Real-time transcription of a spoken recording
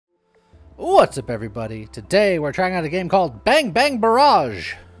What's up, everybody? Today we're trying out a game called Bang Bang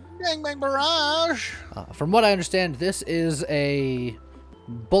Barrage. Bang Bang Barrage! From what I understand, this is a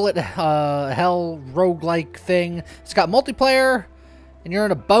bullet hell roguelike thing. It's got multiplayer, and you're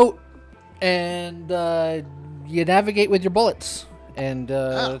in a boat, and you navigate with your bullets. And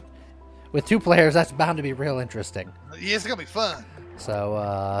with two players, that's bound to be real interesting. Yeah, it's gonna be fun.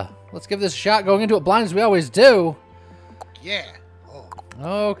 So let's give this a shot, going into it blind as we always do. Yeah.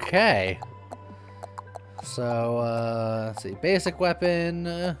 Okay. So, let's see. Basic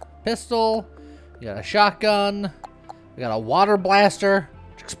weapon, pistol. You got a shotgun. We got a water blaster,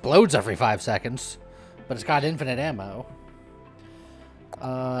 which explodes every 5 seconds, but it's got infinite ammo.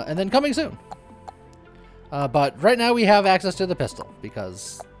 And then coming soon. But right now we have access to the pistol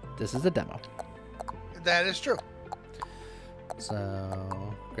because this is the demo. That is true.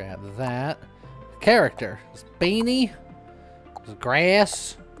 So, grab that. Character. It's Beanie. It's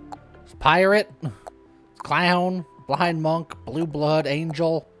Grass. It's Pirate. It's Clown. Blind Monk. Blue Blood.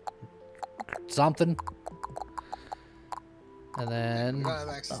 Angel. Something. And then...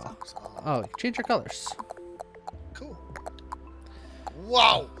 Oh, change your colors. Cool.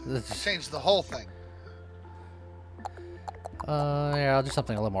 Wow! Changed the whole thing. Yeah, I'll do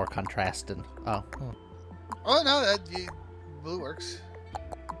something a little more contrasting. Oh. Oh, no, blue works.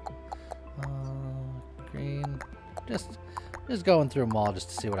 Green. Just going through them all just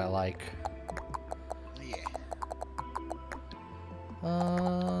to see what I like. Yeah.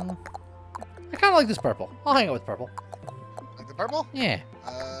 I kind of like this purple. I'll hang out with purple. Like the purple? Yeah.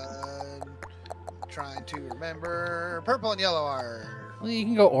 Trying to remember. Purple and yellow are... Well, you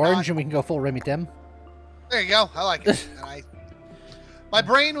can go orange and we can go full Remy Tim. There you go. I like it. And my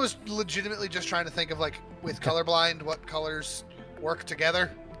brain was legitimately just trying to think of, like, with colorblind, what colors work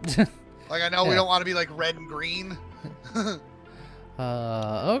together. Like, I know we don't want to be, like, red and green.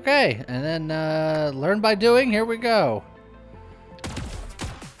 Okay. And then, learn by doing. Here we go.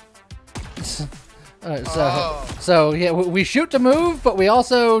 So yeah, we shoot to move, but we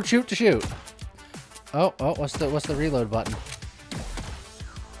also shoot to shoot. Oh, what's the reload button?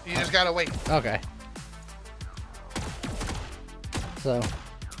 You just gotta wait. Okay. So,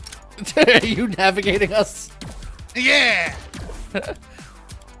 are you navigating us? Yeah.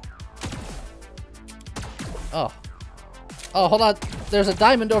 Oh, hold on. There's a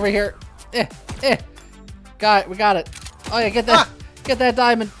diamond over here. Got it. We got it. Oh yeah, get that. Get that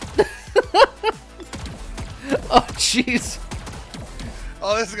diamond. Oh jeez.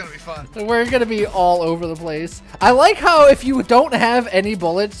 Oh, this is gonna be fun. We're gonna be all over the place. I like how if you don't have any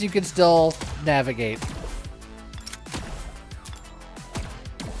bullets, you can still navigate.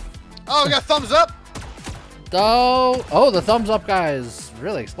 Oh, we got thumbs up. Oh, the thumbs up guys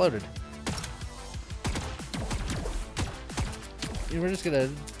really exploded. We're just gonna,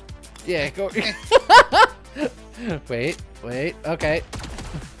 yeah, go. Wait, okay.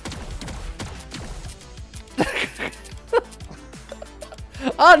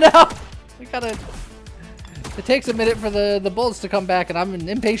 Oh no! We gotta. It takes a minute for the bullets to come back, and I'm an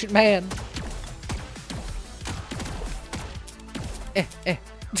impatient man.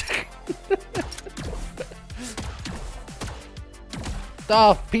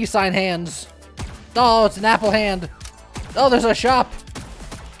 Oh, peace sign hands. Oh, it's an apple hand. Oh, there's a shop.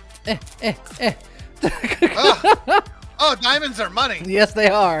 Oh, diamonds are money. Yes, they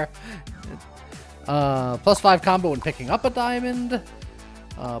are. +5 combo when picking up a diamond.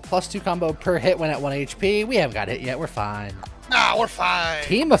 +2 combo per hit when at 1 HP. We haven't got hit yet. We're fine. Nah, we're fine.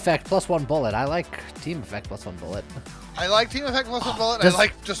 Team effect +1 bullet. I like team effect +1 bullet. I like team effect +1 bullet. I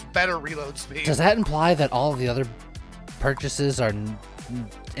like just better reload speed. Does that imply that all of the other purchases are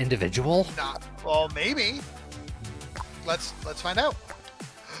individual? Not. Well, maybe. Let's find out.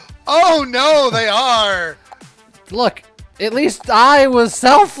 Oh no, they are. Look, at least I was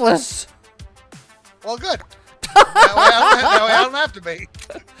selfless. Well, good. That way I don't have to be.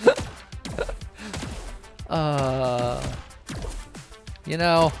 You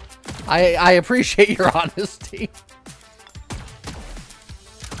know, I appreciate your honesty.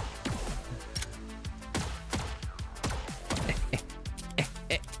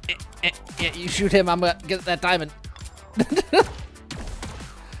 Yeah, you shoot him, I'm gonna get that diamond.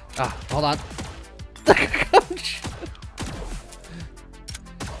 Hold on.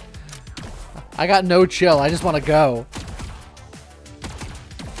 I got no chill. I just want to go.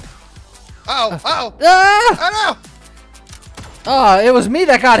 Oh! Ah! Oh no! Oh, it was me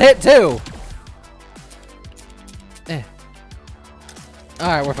that got hit too. All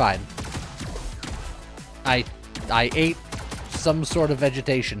right, we're fine. I ate some sort of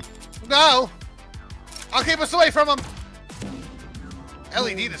vegetation. No! I'll keep us away from him!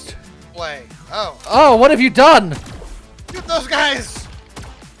 LED display. Oh. Oh, what have you done? Get those guys.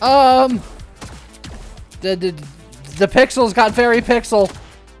 The pixels got very pixel.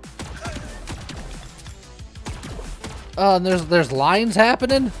 Oh, and there's lines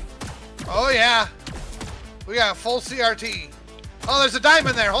happening. Oh yeah. We got full CRT. Oh, there's a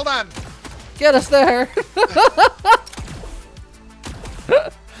diamond there. Hold on. Get us there.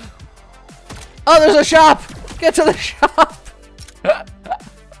 Oh, there's a shop. Get to the shop.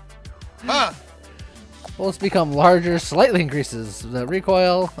 Huh. Bullets become larger, slightly increases the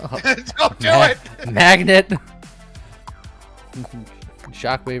recoil. Oh. Don't do it. Magnet.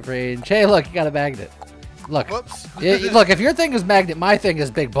 Shockwave range. Hey, look, you got a magnet. Look. Whoops. Look, if your thing is magnet, my thing is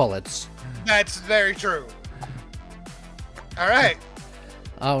big bullets. That's very true. All right.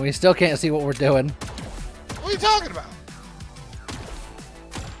 Oh, we still can't see what we're doing. What are you talking about?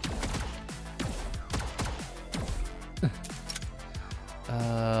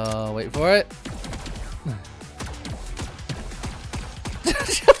 Wait for it.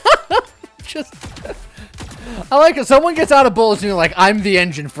 Just, I like it. Someone gets out of bullets and you're like, I'm the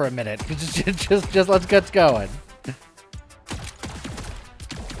engine for a minute. Just let's get going.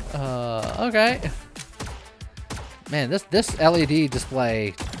 Okay. Man, this LED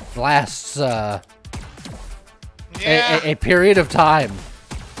display lasts a period of time.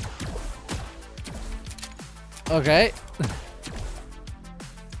 Okay.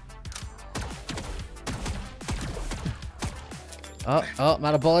 Oh, I'm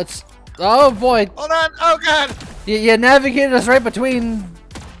out of bullets. Oh boy. Hold on. Oh god. You navigated us right between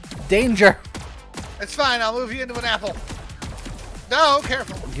danger. It's fine. I'll move you into an apple. No,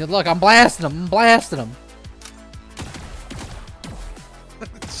 careful. Good luck. I'm blasting them. I'm blasting them.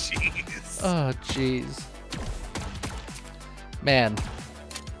 Jeez. Oh, jeez. Man.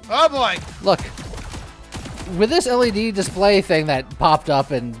 Oh boy. Look. With this LED display thing that popped up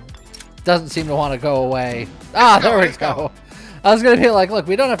and doesn't seem to want to go away. Ah, there we go. I was going to be like, look,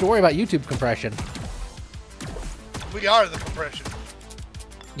 we don't have to worry about YouTube compression. We are the compression.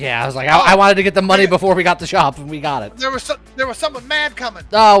 Yeah, I was like, I wanted to get the money before we got the shop, and we got it. There was someone mad coming.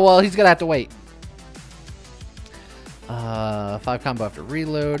 Oh, well, he's going to have to wait. 5 combo after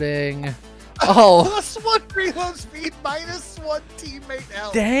reloading. Oh. +1 reload speed, -1 teammate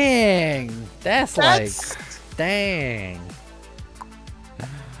health. Dang. That's like, dang.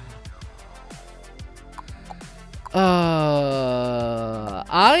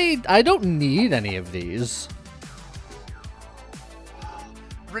 I don't need any of these.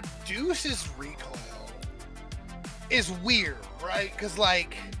 Reduces recoil is weird, right? Because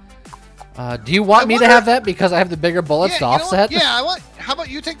like, do you want me to have that because I have the bigger bullets to offset? Yeah, I want. How about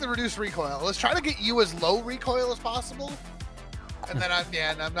you take the reduced recoil? Let's try to get you as low recoil as possible. And then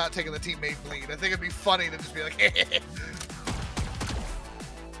I'm not taking the teammate bleed. I think it'd be funny to just be like,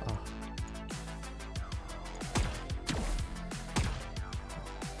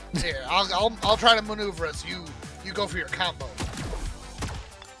 Here, I'll try to maneuver us. You go for your combo.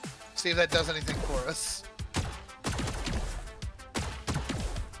 See if that does anything for us.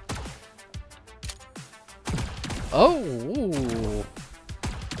 Oh, ooh.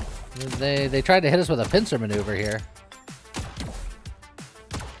 They tried to hit us with a pincer maneuver here.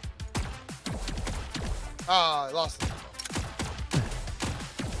 Oh, I lost it.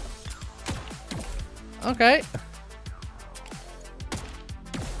 Okay.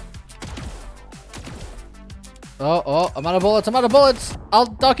 Oh, I'm out of bullets. I'm out of bullets.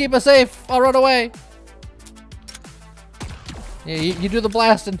 I'll keep us safe. I'll run away. Yeah, you do the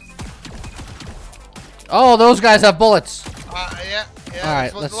blasting. Oh, those guys have bullets. Yeah. All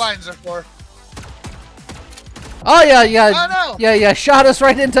right, that's what the lines are for. Oh yeah. Oh no. Yeah. Shot us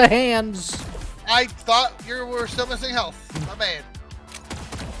right into hands. I thought you were still missing health. My bad.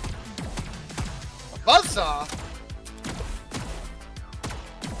 A buzzsaw.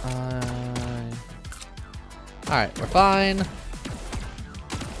 All right, we're fine.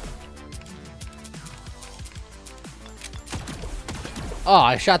 Oh,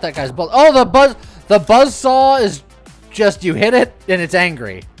 I shot that guy's bullet. Oh, the buzzsaw is just you hit it and it's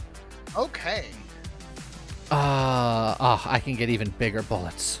angry. Okay. I can get even bigger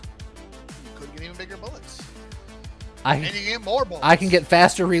bullets. You could get even bigger bullets. And you get more bullets. I can get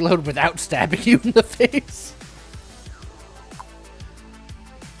faster reload without stabbing you in the face.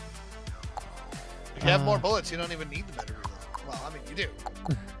 If you have more bullets, you don't even need the better reload. Well, I mean, you do.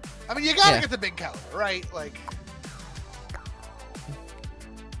 I mean, you gotta get the big caliber, right? Like.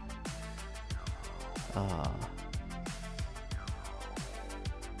 I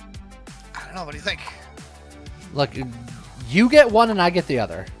don't know. What do you think? Look, you get one and I get the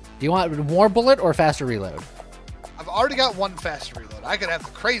other. Do you want more bullet or faster reload? I've already got one faster reload. reload. I could have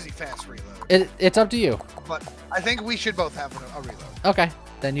the crazy fast reload. It's up to you. But I think we should both have a reload. Okay,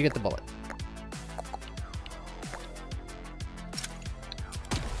 then you get the bullet.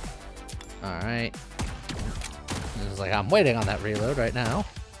 All right. It's like I'm waiting on that reload right now.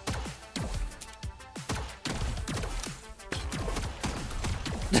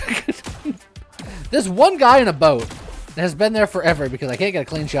 This one guy in a boat has been there forever because I can't get a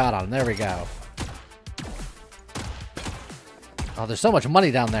clean shot on him. There we go. Oh, there's so much money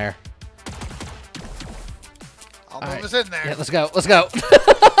down there. I'll move us in there. Yeah, let's go. Let's go.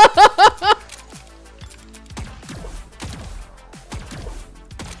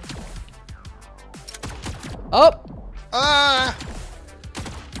 Oh.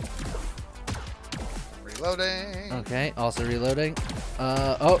 Reloading. Okay, also reloading.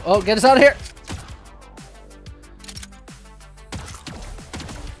 Oh, get us out of here.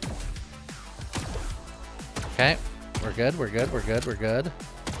 Okay, we're good, we're good, we're good, we're good.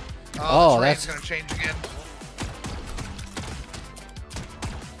 Oh, that's gonna change again.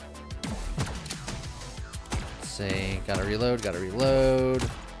 Let's see, gotta reload, gotta reload.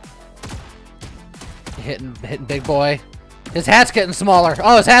 Hitting big boy. His hat's getting smaller.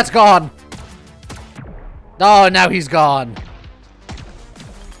 Oh, his hat's gone. Oh, now he's gone.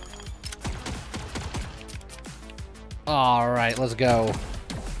 All right, let's go.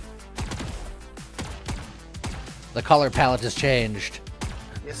 The color palette has changed.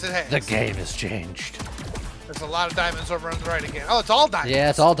 Yes, it has. The game has changed. There's a lot of diamonds over on the right again. Oh, it's all diamonds. Yeah,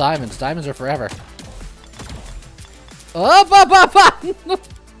 it's all diamonds. Diamonds are forever. Up.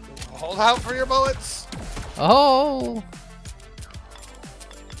 Hold out for your bullets. Oh.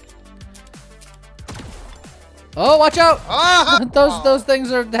 Oh, watch out! Ah! Those things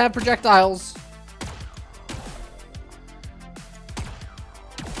have projectiles.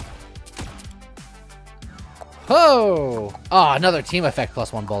 Oh! Oh, another team effect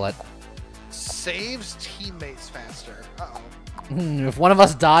plus 1 bullet. Saves teammates faster. Uh-oh. If one of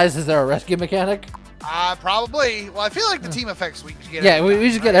us dies, is there a rescue mechanic? Probably. Well, I feel like the team effects we get. Yeah, we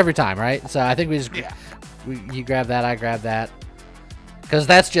just get every time, right? So I think we just Yeah. you grab that, I grab that, because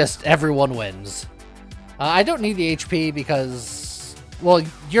that's just everyone wins. I don't need the HP because, well,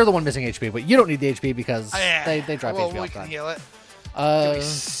 you're the one missing HP, but you don't need the HP because they drop HP all the we time. can heal it. Do we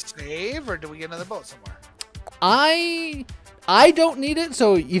save or do we get another boat somewhere? I don't need it,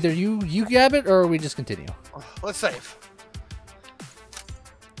 so either you grab it or we just continue. Let's save.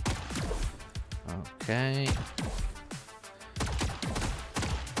 Okay.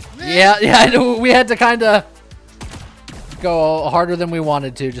 Yeah, I know we had to kind of go harder than we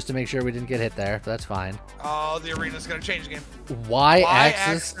wanted to just to make sure we didn't get hit there. But that's fine. Oh, the arena's gonna change again.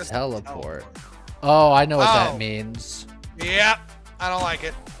 Y-axis teleport. Oh, I know what that means. Yep, I don't like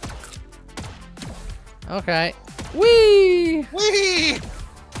it. Okay. Whee! Whee!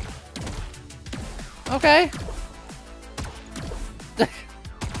 Okay.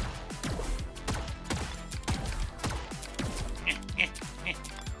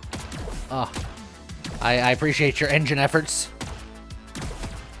 Oh, I appreciate your engine efforts.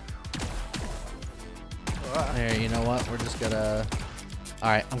 There, you know what? We're just gonna...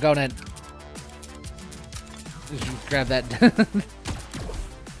 Alright, I'm going in. Just grab that.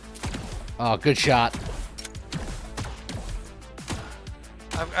 Oh, good shot.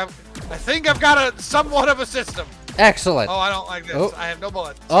 I think I've got somewhat of a system. Excellent. Oh, I don't like this. Oh. I have no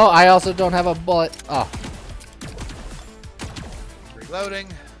bullets. Oh, I also don't have a bullet. Oh. Reloading.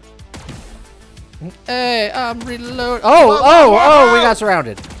 Hey, I'm reload. Oh, we got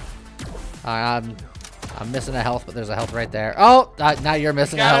surrounded. I'm missing a health, but there's a health right there. Oh, now you're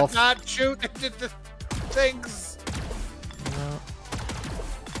missing a health. Not shoot the things.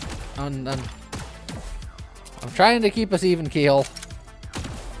 No. I'm trying to keep us even keel.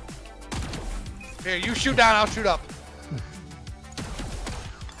 Here, you shoot down, I'll shoot up.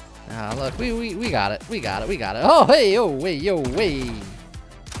 Look, we got it. We got it. Oh, hey, yo, way, yo, way.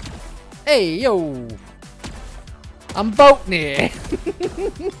 Hey, yo. I'm boating here.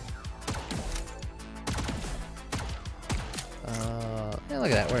 Yeah,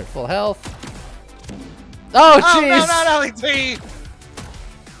 look at that. We're at full health. Oh, jeez. Oh, no, not LET.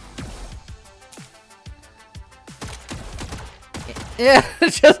 Yeah,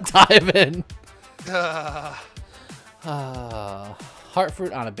 just dive in. Heart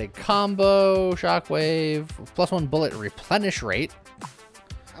fruit on a big combo. Shockwave. +1 bullet replenish rate.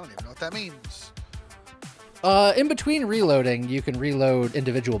 I don't even know what that means. In between reloading, you can reload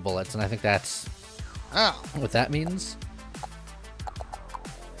individual bullets, and I think that's what that means.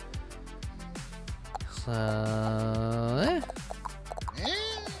 So, I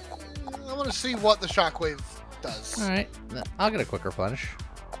want to see what the shockwave does. All right, I'll get a quick replenish.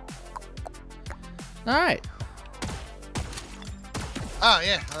 All right. Oh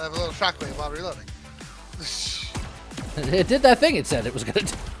yeah, I have a little shockwave while reloading. It did that thing it said it was gonna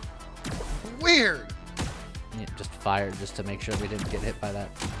do. Weird. Yeah, just fired just to make sure we didn't get hit by that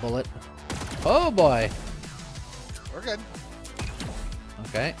bullet. Oh boy. We're good.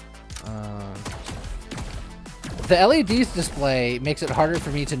 Okay. The LEDs display makes it harder for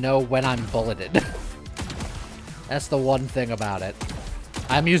me to know when I'm bulleted. That's the one thing about it.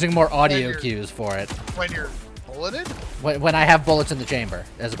 I'm using more audio cues for it. When you're bulleted? When I have bullets in the chamber,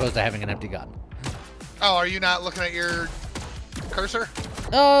 as opposed to having an empty gun. Oh, are you not looking at your cursor?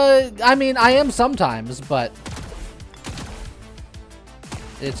 I mean, I am sometimes, but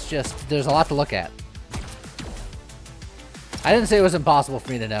it's just, there's a lot to look at. I didn't say it was impossible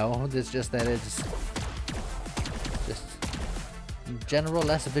for me to know. It's just that it's just in general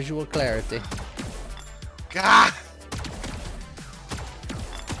less visual clarity. God.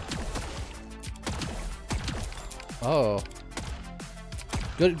 Oh.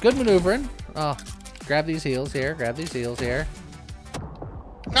 Good maneuvering. Oh, grab these heals here. Grab these heals here.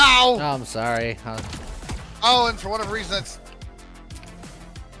 No! Oh, I'm sorry. Oh, and for whatever reason, that's...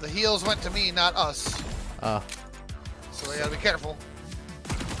 The heals went to me, not us. Oh. So we gotta be careful.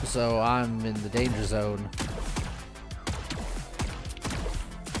 So I'm in the danger zone.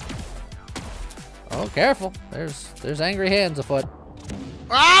 Oh, careful. There's angry hands afoot.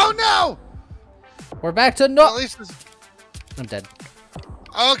 Oh, no! We're back to Well, at least this... I'm dead.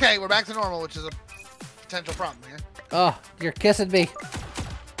 Okay, we're back to normal, which is a potential problem here. Oh, you're kissing me.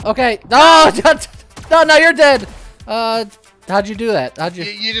 Okay. No, no, you're dead. How'd you do that? How'd you?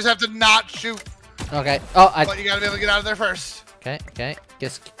 You just have to not shoot. Okay. Oh, But you gotta be able to get out of there first. Okay. Okay.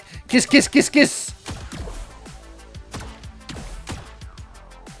 Kiss, kiss, kiss, kiss, kiss.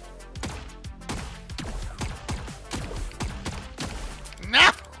 No.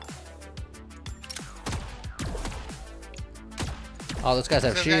 Oh, those guys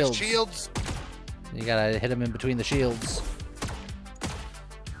have shields. Shields. You gotta hit them in between the shields.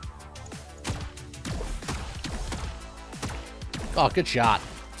 Oh, good shot.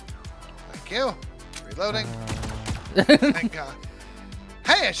 Thank you. Reloading. Thank God.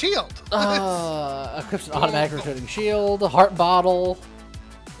 Hey, a shield! Equips an automatic rotating shield, heart bottle.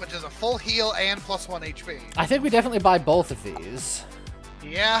 Which is a full heal and +1 HP. I think we definitely buy both of these.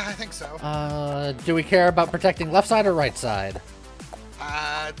 Yeah, I think so. Do we care about protecting left side or right side?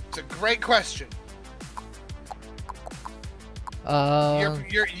 It's a great question.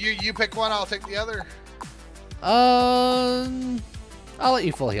 You pick one, I'll take the other. I'll let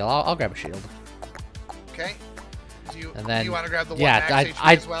you full heal. I'll grab a shield. Okay. Do you want to grab the one yeah, max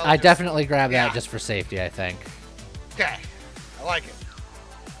HP as well? I definitely grab that just for safety, I think. Okay. I like it.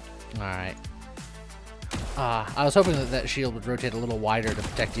 Alright. I was hoping that shield would rotate a little wider to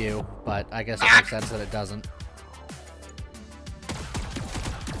protect you, but I guess it makes sense that it doesn't.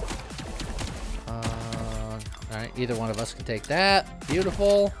 Alright, either one of us can take that.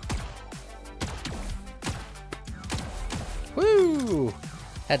 Beautiful. Woo!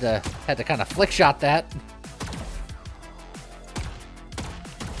 Had to kind of flick shot that.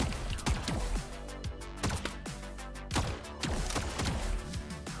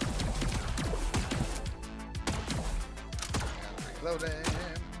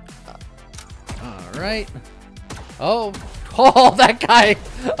 Alright. Oh, that guy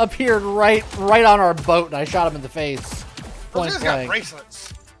appeared right on our boat, and I shot him in the face. Those guys got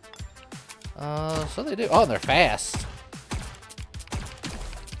bracelets. So they do. Oh, and they're fast.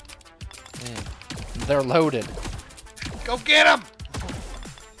 Man, they're loaded. Go get them!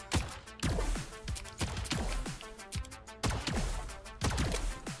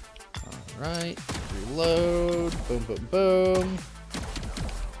 Alright. Reload. Boom, boom, boom.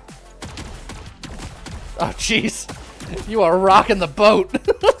 Oh, jeez. You are rocking the boat.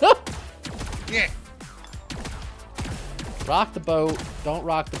 Yeah. Rock the boat. Don't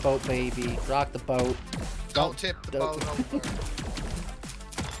rock the boat, baby. Rock the boat. Don't tip the boat over.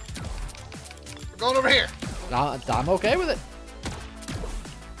 We're going over here. I'm okay with it.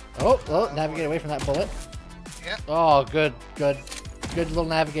 Oh, navigate away from that bullet. Yeah. Oh, good little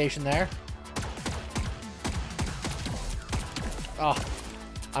navigation there. Oh,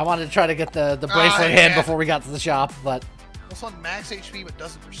 I wanted to try to get the bracelet in before we got to the shop, but... This one max HP but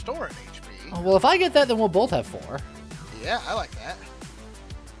doesn't restore an HP. Oh, well, if I get that, then we'll both have 4. Yeah, I like that.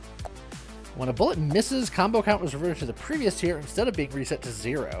 When a bullet misses, combo count was reverted to the previous tier instead of being reset to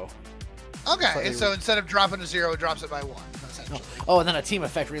 0. Okay, so instead of dropping to 0, it drops it by 1, essentially. Oh, and then a team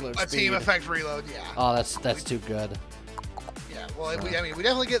effect reload speed. Team effect reload, yeah. Oh, that's too good. Yeah, well, we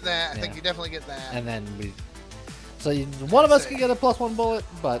definitely get that. I think you definitely get that. And then we So one of us can get a +1 bullet,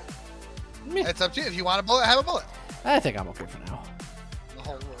 but meh. It's up to you. If you want a bullet, have a bullet. I think I'm okay for now. The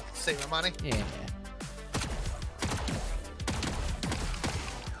whole save our money. Yeah.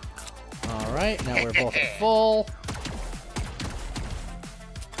 All right, now we're both at full.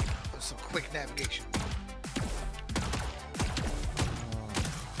 Some quick navigation.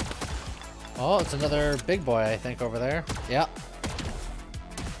 Oh, it's another big boy, I think, over there. Yeah.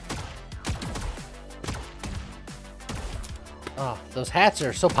 Oh, those hats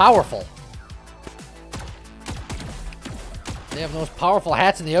are so powerful. They have the most powerful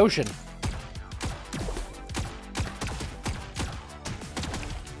hats in the ocean.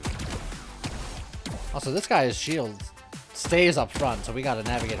 Also, this guy's shield stays up front, so we gotta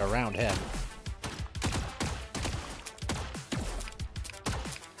navigate around him.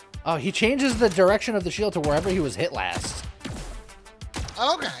 Oh, he changes the direction of the shield to wherever he was hit last.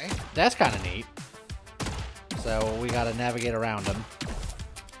 Okay. That's kind of neat. So we gotta navigate around him.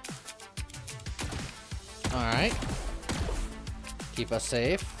 Alright. Keep us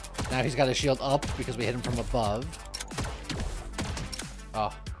safe. Now he's got his shield up because we hit him from above.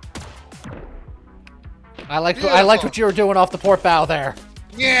 Oh. I liked what you were doing off the port bow there.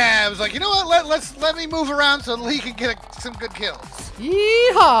 Yeah, I was like, you know what? Let me move around so he can get some good kills.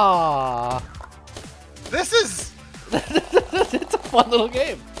 Yeehaw! This is It's a fun little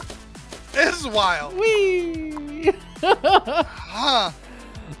game. this is wild. Whee! Huh.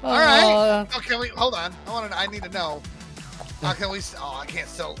 All right. Oh, can we hold on? I need to know. How can we? Oh, I can't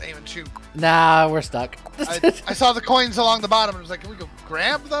still aim and shoot. Nah, we're stuck. I saw the coins along the bottom. And was like, can we go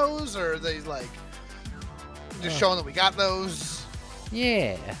grab those, or are they like just showing that we got those?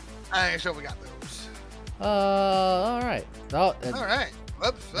 Yeah. I ain't sure we got those. All right. Oh, All right.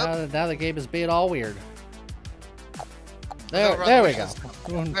 Whoops. now the game is being all weird. There There we go.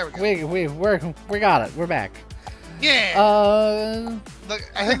 There we go. We got it. We're back. Yeah. Look,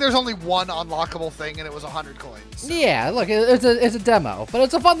 I think there's only one unlockable thing, and it was 100 coins. So. Yeah. Look, it's a demo, but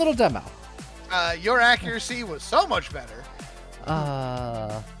it's a fun little demo. Your accuracy was so much better.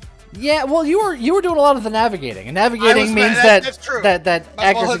 Yeah. Well, you were doing a lot of the navigating, and navigating means that's true. that My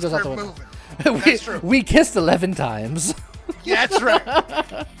accuracy bullets goes out the were window. moving. That's true. We kissed 11 times. Yeah, that's right.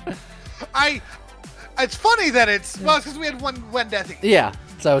 It's funny that it's because we had one death each. Yeah.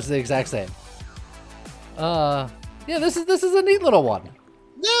 So it's the exact same. Yeah. This is a neat little one.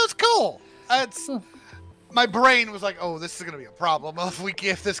 Yeah, it's cool. My brain was like, "Oh, this is gonna be a problem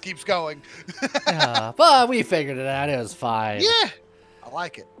if this keeps going." Yeah, but we figured it out. It was fine. Yeah, I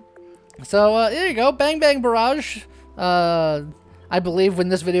like it. So there you go, Bang Bang Barrage. I believe when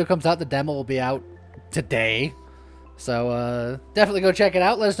this video comes out, the demo will be out today. So definitely go check it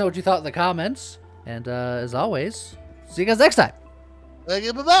out. Let us know what you thought in the comments. And as always, see you guys next time.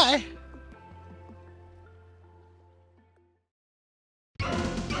 Bye bye.